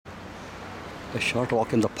A short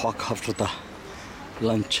walk in the park after the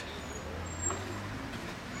lunch.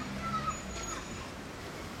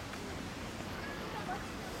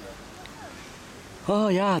 Oh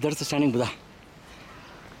yeah, there's a standing Buddha.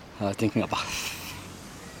 Thinking about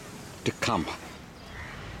to come.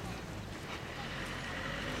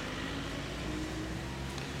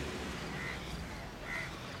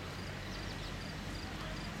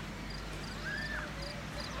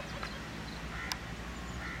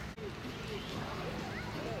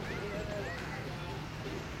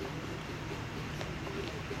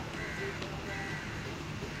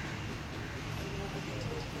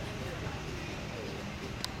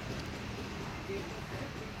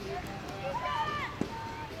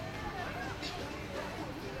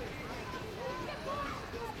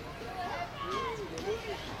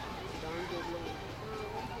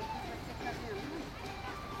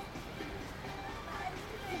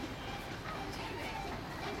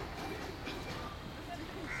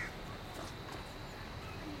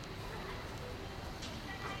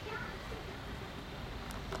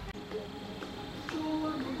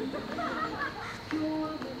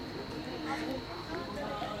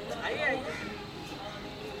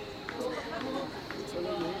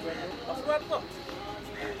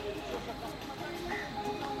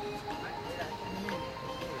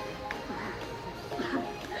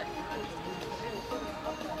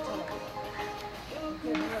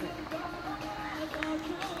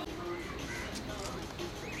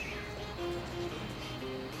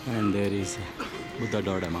 And there is Buddha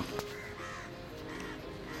Dodama.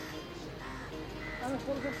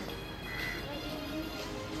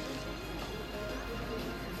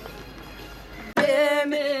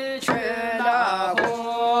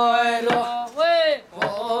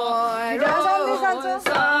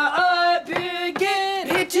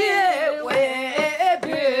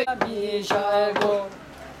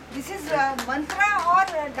 This is mantra or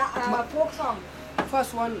folk song?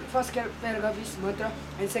 First paragraph is mantra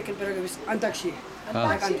and second paragraph is antakshi.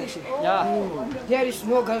 Like antakshi. Oh. There is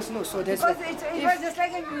no girls, no, so that's Because why. it was just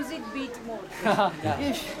like a music beat more.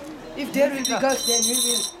 If there will be girls, then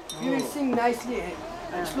we will sing nicely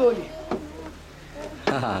and slowly.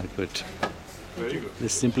 Good. Very good.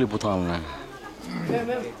 This is simply Bhutan. Ma'am.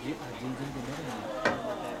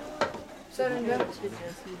 Sir and ma'am,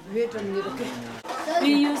 wait a minute, okay?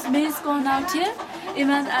 We use maize corn out here,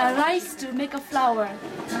 even rice to make a flour.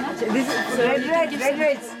 This is red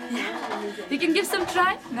rice. You can give some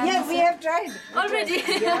try? Yeah, we have tried. Already?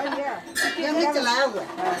 Yeah.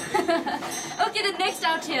 Okay, the next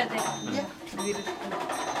out here then.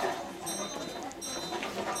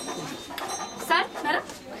 Start, madam?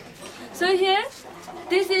 So here,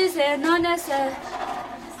 this is known as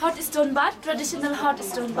hot stone bath, traditional hot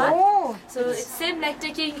stone bath. Oh. So it's same like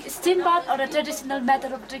taking steam bath or a traditional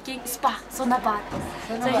method of taking spa, sauna bath.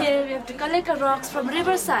 So here we have to collect rocks from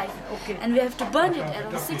riverside, and we have to burn it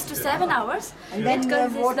around 6 to 7 hours. And then it you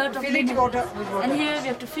have consists water, lot of fill it minerals. with water. And here we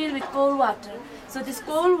have to fill with cold water. So this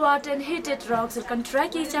cold water and heated rocks will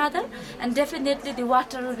contract each other, and definitely the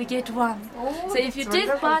water will get warm. So if you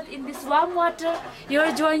take bath in this warm water,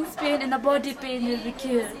 your joints pain and the body pain will be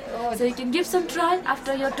cured. So you can give some try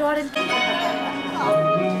after your torrent.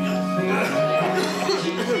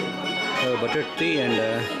 Butter tea and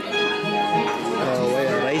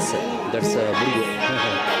rice. That's burgu.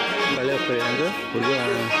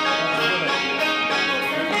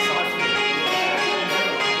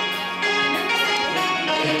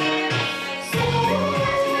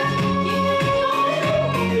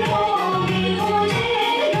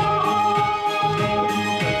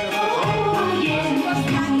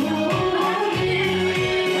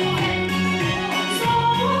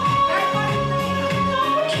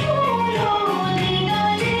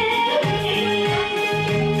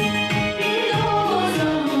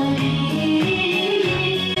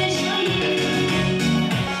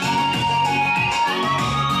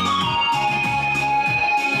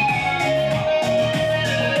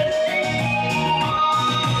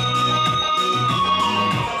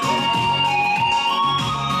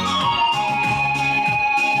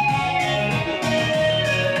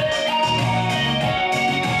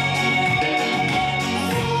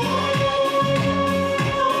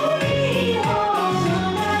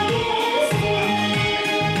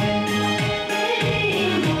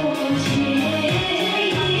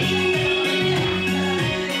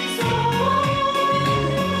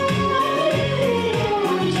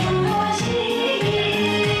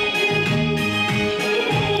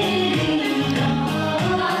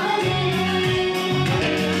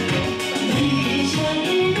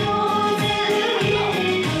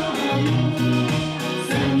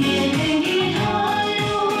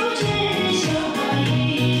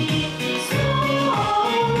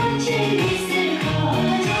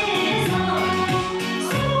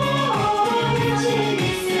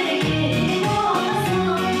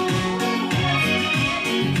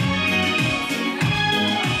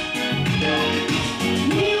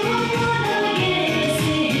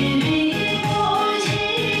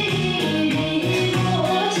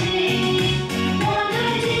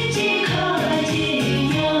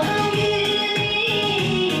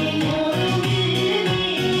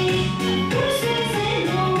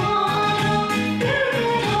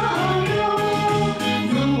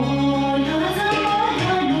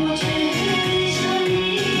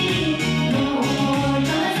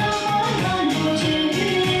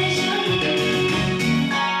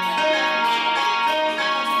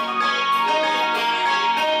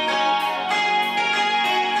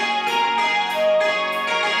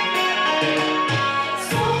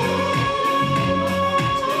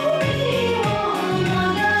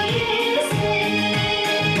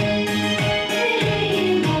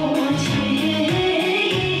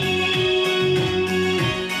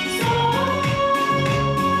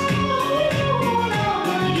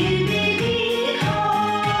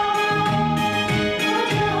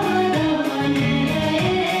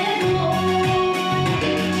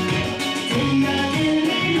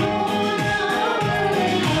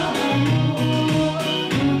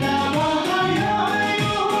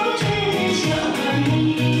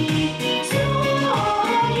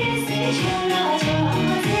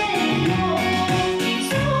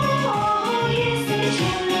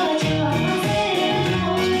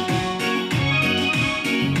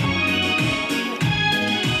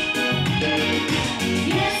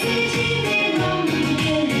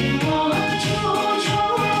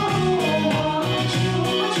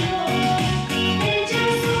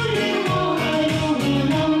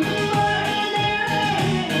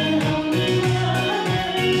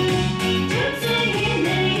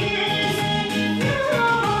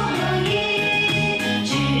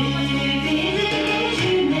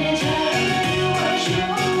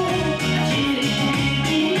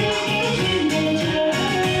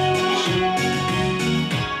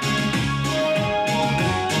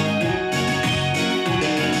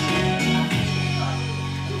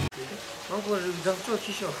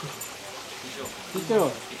 Still.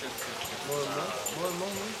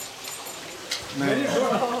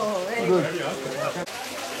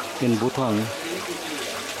 In Bhutan,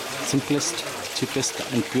 simplest, cheapest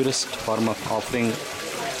and purest form of offering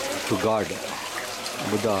to God,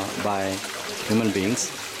 Buddha, by human beings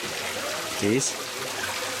is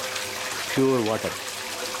pure water.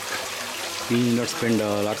 We need not spend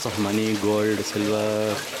lots of money, gold,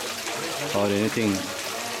 silver or anything.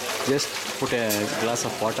 Just put a glass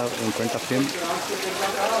of water in front of him.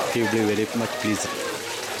 He will be very much pleased.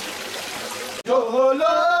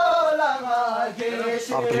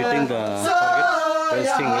 After hitting the target, they will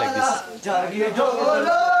sing like this.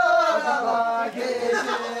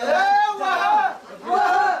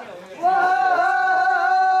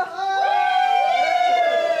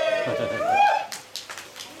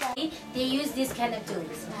 They use this kind of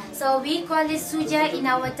tools. So we call it suja in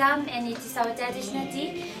our tongue, and it is our traditional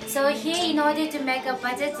tea. So here, in order to make a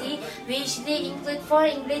butter tea, we usually include 4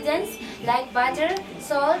 ingredients like butter,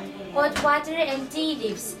 salt, hot water and tea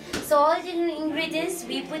leaves. So all the ingredients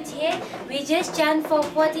we put here, we just chant for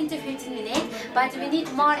 14 to 15 minutes, but we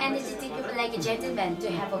need more energetic people like a gentleman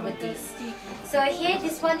to have a good taste. So here,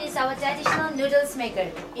 this one is our traditional noodles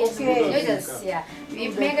maker. Yes, noodles, yeah. We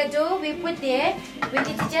make a dough, we put there, we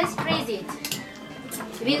need to just press it.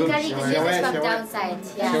 We'll curry the noodles from downside.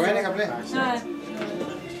 Yeah.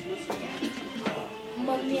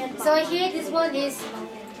 So here, this one is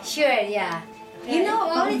sure, yeah. You know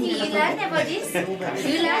already, you learn about this?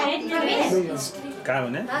 You learn from it?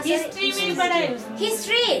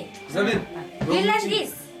 History! You learn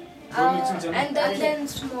this? And then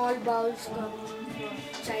small bowls come.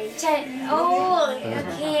 Chai. Oh,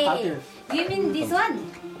 okay. You mean this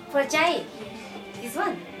one? For chai? This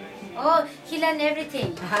one? Oh, he learned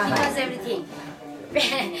everything. He knows everything.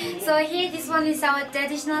 So here, this one is our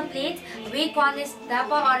traditional plate. We call it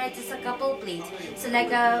dapa, or it is a couple plate. So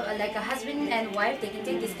like a husband and wife, they can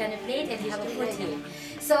take this kind of plate and have a food here.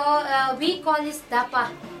 So we call it dapa,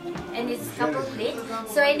 and it's couple plate.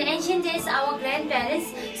 So in ancient days, our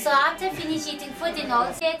grandparents, so after finish eating food and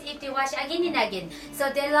all, said if they wash again and again, so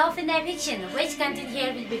they love an eviction, which content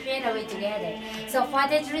here will be fade away together. So for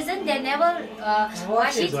that reason, they never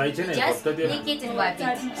wash it, just lick it and wipe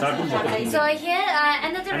it. So here,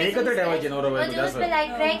 another reason is would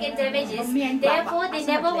like crack and damages. Therefore, they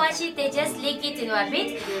never wash it, they just lick it and wipe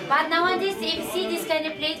it. But nowadays, if you see this kind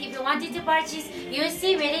of plate, if you wanted to purchase, you will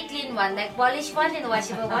see very clean one, like polished one and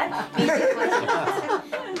washable one. We should wash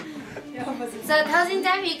it. So 1,000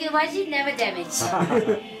 times you can wash it, never damage.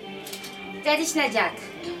 Traditional jug.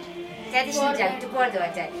 Traditional jug to pour the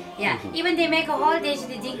water. Yeah. Even they make a hole, they should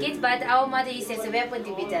drink it, but our mother uses a weapon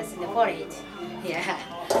to beat us in the forehead. Yeah.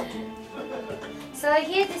 So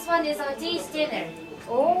here, this one is our tea strainer.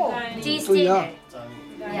 Oh, tea strainer.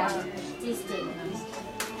 Yeah, tea strainer.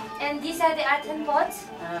 And these are the earthen pots.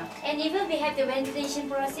 And even we have the ventilation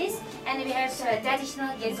process, and we have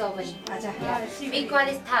traditional gas oven. Yeah. We call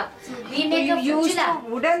it tap. We make a chula.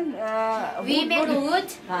 Wooden. We make a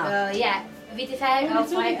wood. Yeah. With the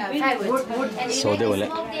firewood. And we So make they a will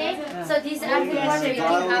smoke there. So these earthen pots we keep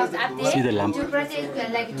out up there see the lamp. to protect,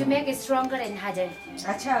 like to make it stronger and harder.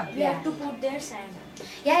 Acha. We have to put their sand.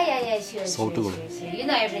 Yeah, sure. So sure. You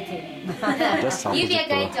know everything. You be a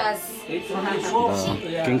guide to us.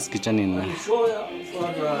 The King's Kitchen in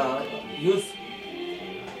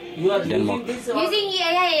Denmark. Using,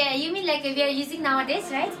 yeah. You mean like we are using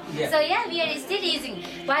nowadays, right? So yeah, we are still using,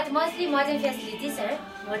 but mostly modern facilities, sir.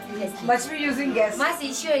 Modern facilities. Must be using gas. Must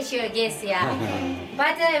be sure, guess, yeah.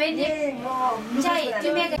 But when chai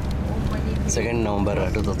to make 2nd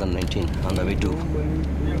November 2019, on the way to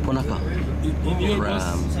Punaka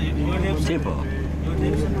from Singapore.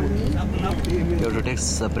 You have to take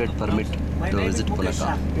separate permit to visit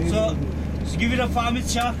Punaka. So give it a for Amit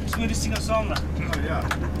Shah. He's going to sing a song.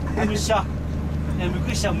 Amit Shah. And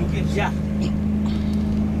Mukesh Shah. Mukesh. Yeah.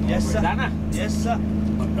 Yes, sir. Yes, sir.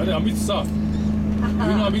 Amit Shah. You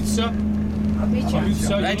know Amit Shah? Amit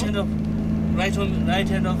Shah. Right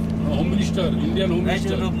hand of Home Minister, Indian Home right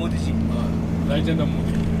Minister. hand of Modi ji. Right hand of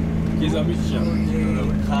Modi. He is Amit Shah.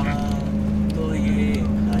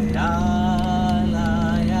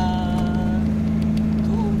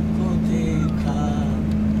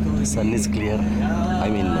 Sun is clear. I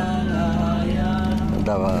mean,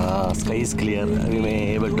 the sky is clear. We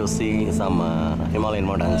may able to see some Himalayan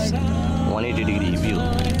mountains. 180-degree view.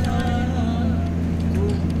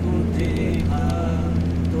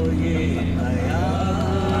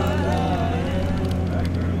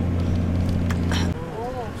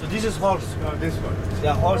 So this is horse. This one.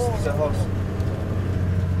 Yeah, horse. It's a horse.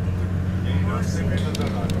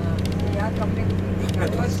 Yeah, completely. We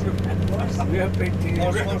have paid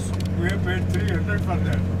 300 for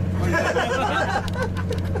that.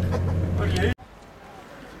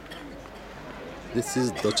 This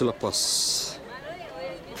is Dochala Pass.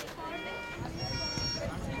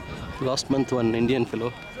 Last month, one Indian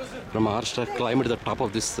fellow from Maharashtra climbed to the top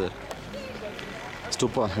of this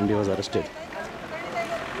stupa and he was arrested.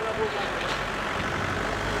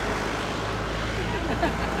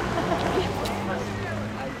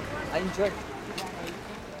 I enjoyed.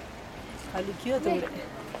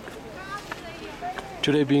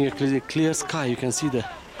 Today being a clear sky, you can see the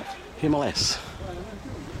Himalayas.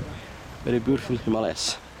 Very beautiful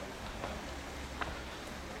Himalayas.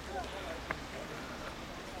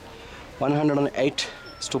 108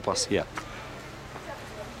 stupas here.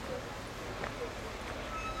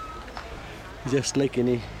 Just like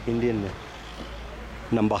any Indian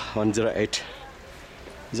number 108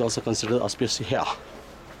 is also considered auspicious here.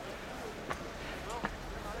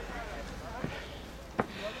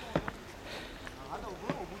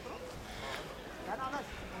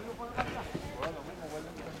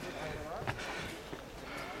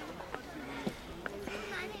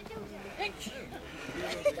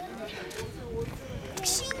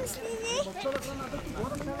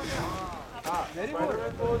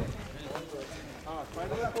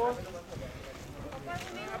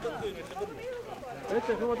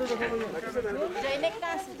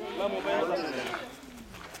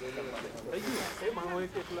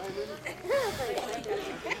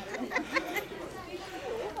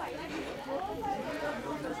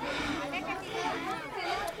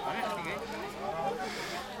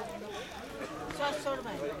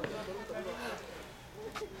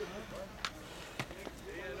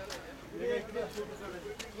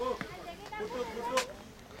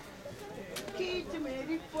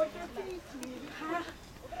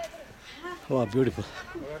 Wow, beautiful.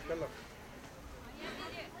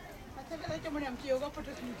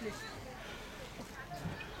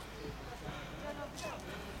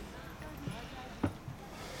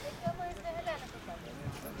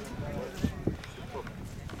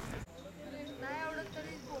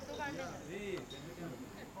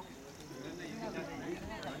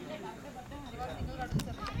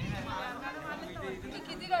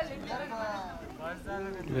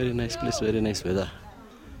 Very nice place, very nice weather.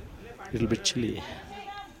 Little bit chilly.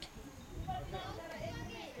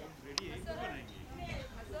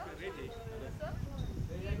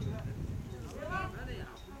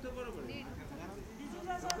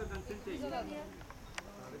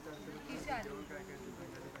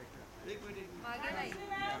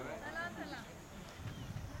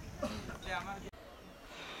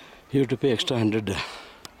 You have to pay extra 100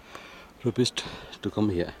 rupees to come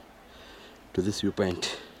here to this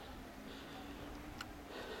viewpoint.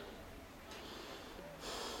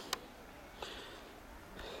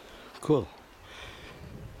 Cool.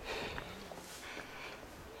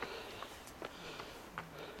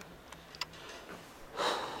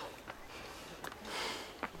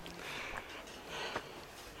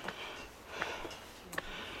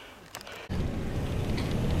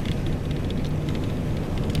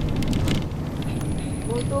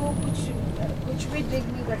 वो तो कुछ भी drink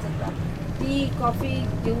नहीं कर सकता, tea coffee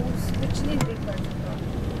juice कुछ नहीं drink कर सकता,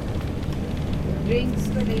 ड्रिंक्स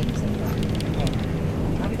तो ले नहीं सकता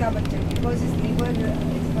Amitabh Bachchan, because is liver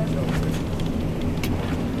is not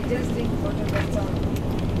just drink water that's all.